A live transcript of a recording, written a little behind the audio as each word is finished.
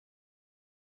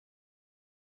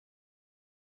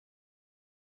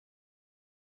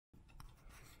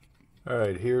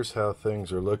Alright, here's how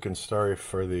things are looking. Sorry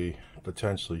for the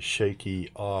potentially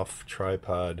shaky off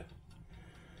tripod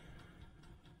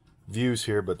views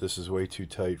here, but this is way too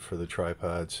tight for the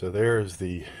tripod. So there's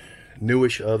the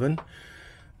newish oven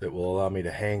that will allow me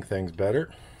to hang things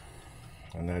better,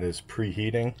 and that is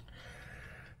preheating.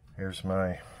 Here's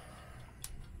my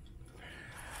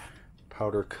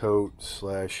powder coat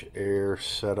slash air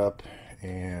setup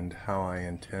and how I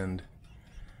intend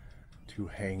to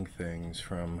hang things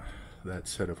from that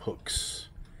set of hooks.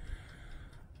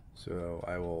 So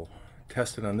I will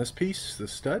test it on this piece,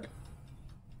 this stud,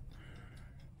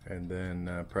 and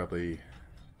then probably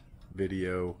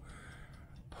video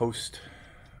post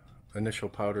initial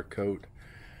powder coat,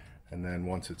 and then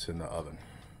once it's in the oven.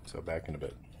 So back in a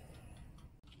bit.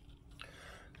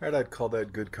 Alright, I'd call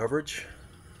that good coverage.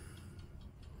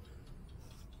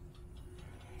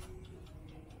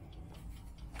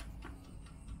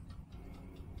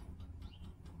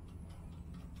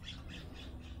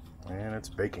 And it's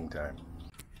baking time.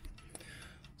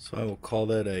 So I will call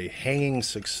that a hanging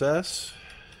success.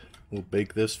 We'll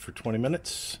bake this for 20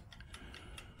 minutes.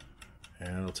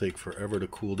 And it'll take forever to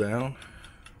cool down.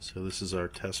 So this is our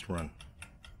test run.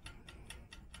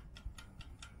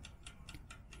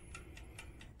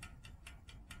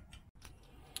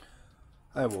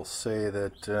 I will say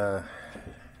that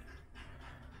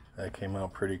that came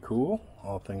out pretty cool,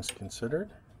 all things considered.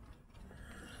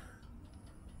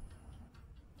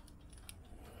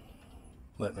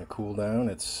 Letting it cool down.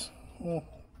 It's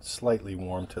slightly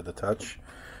warm to the touch.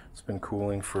 It's been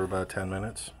cooling for about 10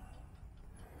 minutes.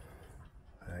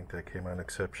 I think that came out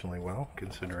exceptionally well,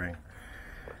 considering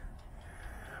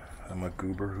I'm a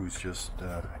goober who's just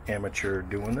amateur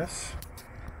doing this.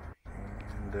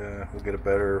 And we'll get a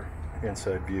better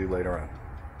inside view later on.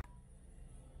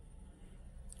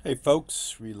 Hey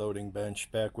folks, Reloading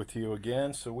Bench back with you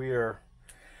again. So we are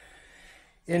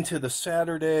into the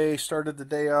Saturday. Started the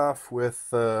day off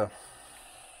with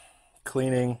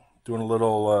cleaning, doing a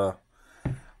little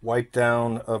wipe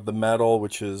down of the metal,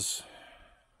 which is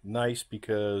nice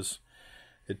because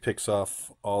it picks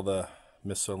off all the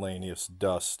miscellaneous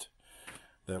dust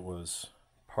that was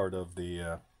part of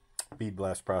the bead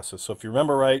blast process. So if you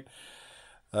remember right,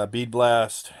 bead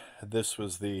blast, this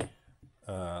was the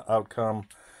outcome,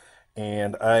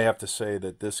 and I have to say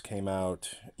that this came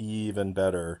out even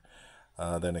better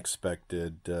than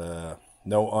expected. No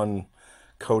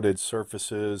uncoated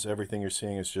surfaces. Everything you're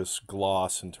seeing is just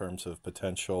gloss in terms of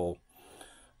potential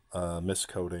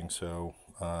miscoating. So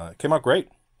it came out great,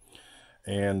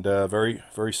 and very,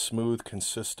 very smooth,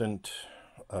 consistent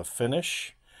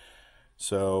finish.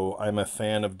 So I'm a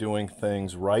fan of doing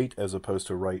things right as opposed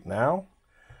to right now.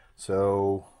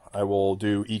 So I will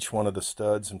do each one of the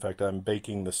studs. In fact, I'm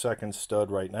baking the second stud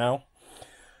right now.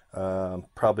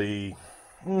 Probably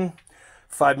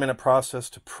 5-minute process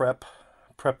to prep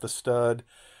the stud,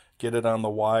 get it on the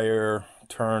wire,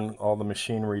 turn all the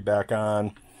machinery back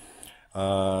on,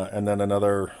 and then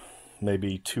another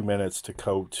maybe 2 minutes to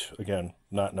coat. Again,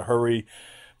 not in a hurry,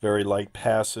 very light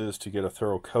passes to get a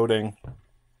thorough coating.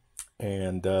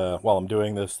 And while I'm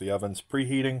doing this, the oven's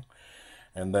preheating,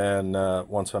 and then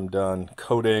once I'm done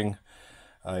coating,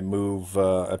 I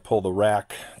pull the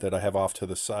rack that I have off to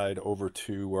the side over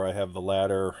to where I have the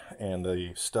ladder and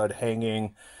the stud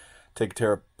hanging, take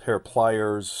a pair of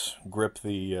pliers, grip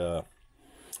the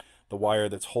wire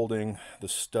that's holding the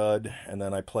stud, and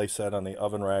then I place that on the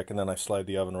oven rack, and then I slide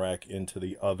the oven rack into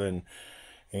the oven,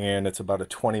 and it's about a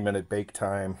 20-minute bake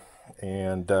time,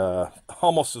 and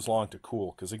almost as long to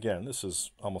cool, because again, this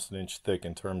is almost an inch thick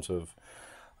in terms of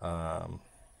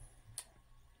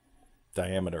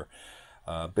diameter.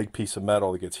 Big piece of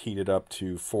metal that gets heated up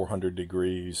to 400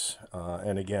 degrees,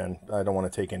 and again, I don't want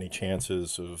to take any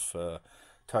chances of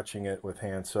touching it with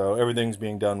hands, so everything's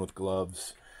being done with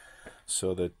gloves,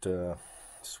 so that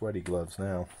sweaty gloves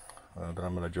now that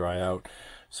I'm going to dry out,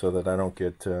 so that I don't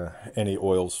get any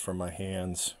oils from my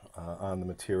hands on the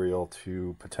material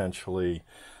to potentially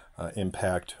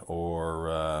impact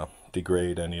or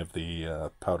degrade any of the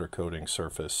powder coating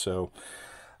surface. So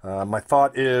my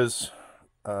thought is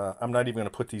I'm not even going to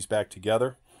put these back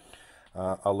together.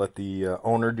 I'll let the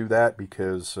owner do that,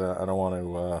 because I don't want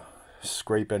to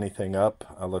scrape anything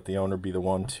up. I'll let the owner be the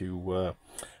one to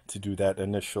do that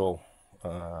initial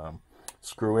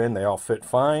screw in. They all fit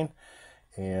fine,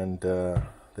 and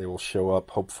they will show up,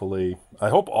 hopefully. I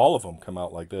hope all of them come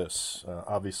out like this.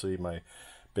 Obviously, my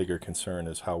bigger concern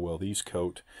is how well these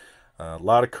coat. A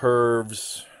lot of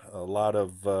curves, a lot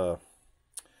of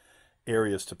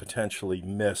areas to potentially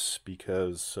miss,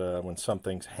 because when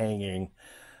something's hanging,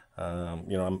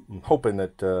 I'm hoping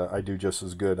that I do just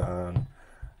as good on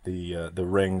the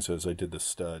rings as I did the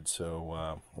stud.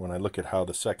 So when I look at how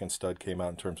the second stud came out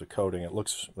in terms of coating, it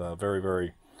looks very,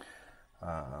 very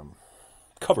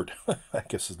covered, I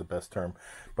guess is the best term.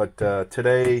 But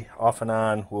today, off and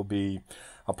on,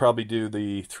 I'll probably do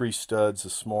the 3 studs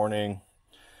this morning.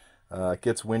 It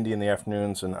gets windy in the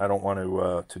afternoons, and I don't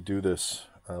want to do this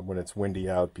when it's windy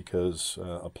out, because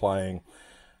applying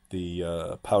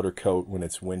the powder coat when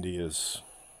it's windy is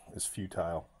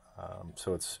futile.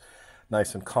 So it's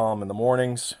nice and calm in the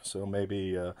mornings. So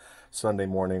maybe Sunday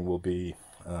morning will be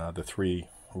the 3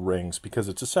 rings, because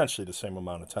it's essentially the same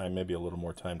amount of time, maybe a little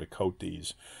more time to coat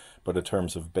these, but in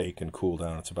terms of bake and cool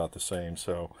down, it's about the same.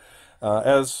 So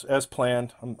as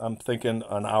planned, I'm thinking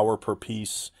an hour per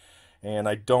piece, and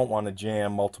I don't want to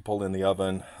jam multiple in the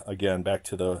oven. Again, back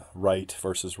to the right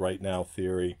versus right now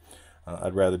theory.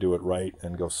 I'd rather do it right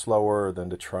and go slower than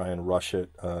to try and rush it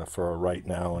for a right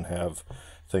now and have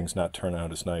things not turn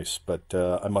out as nice. But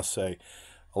I must say,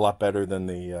 a lot better than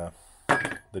the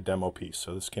demo piece.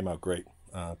 So this came out great.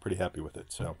 Pretty happy with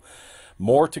it. So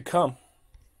more to come.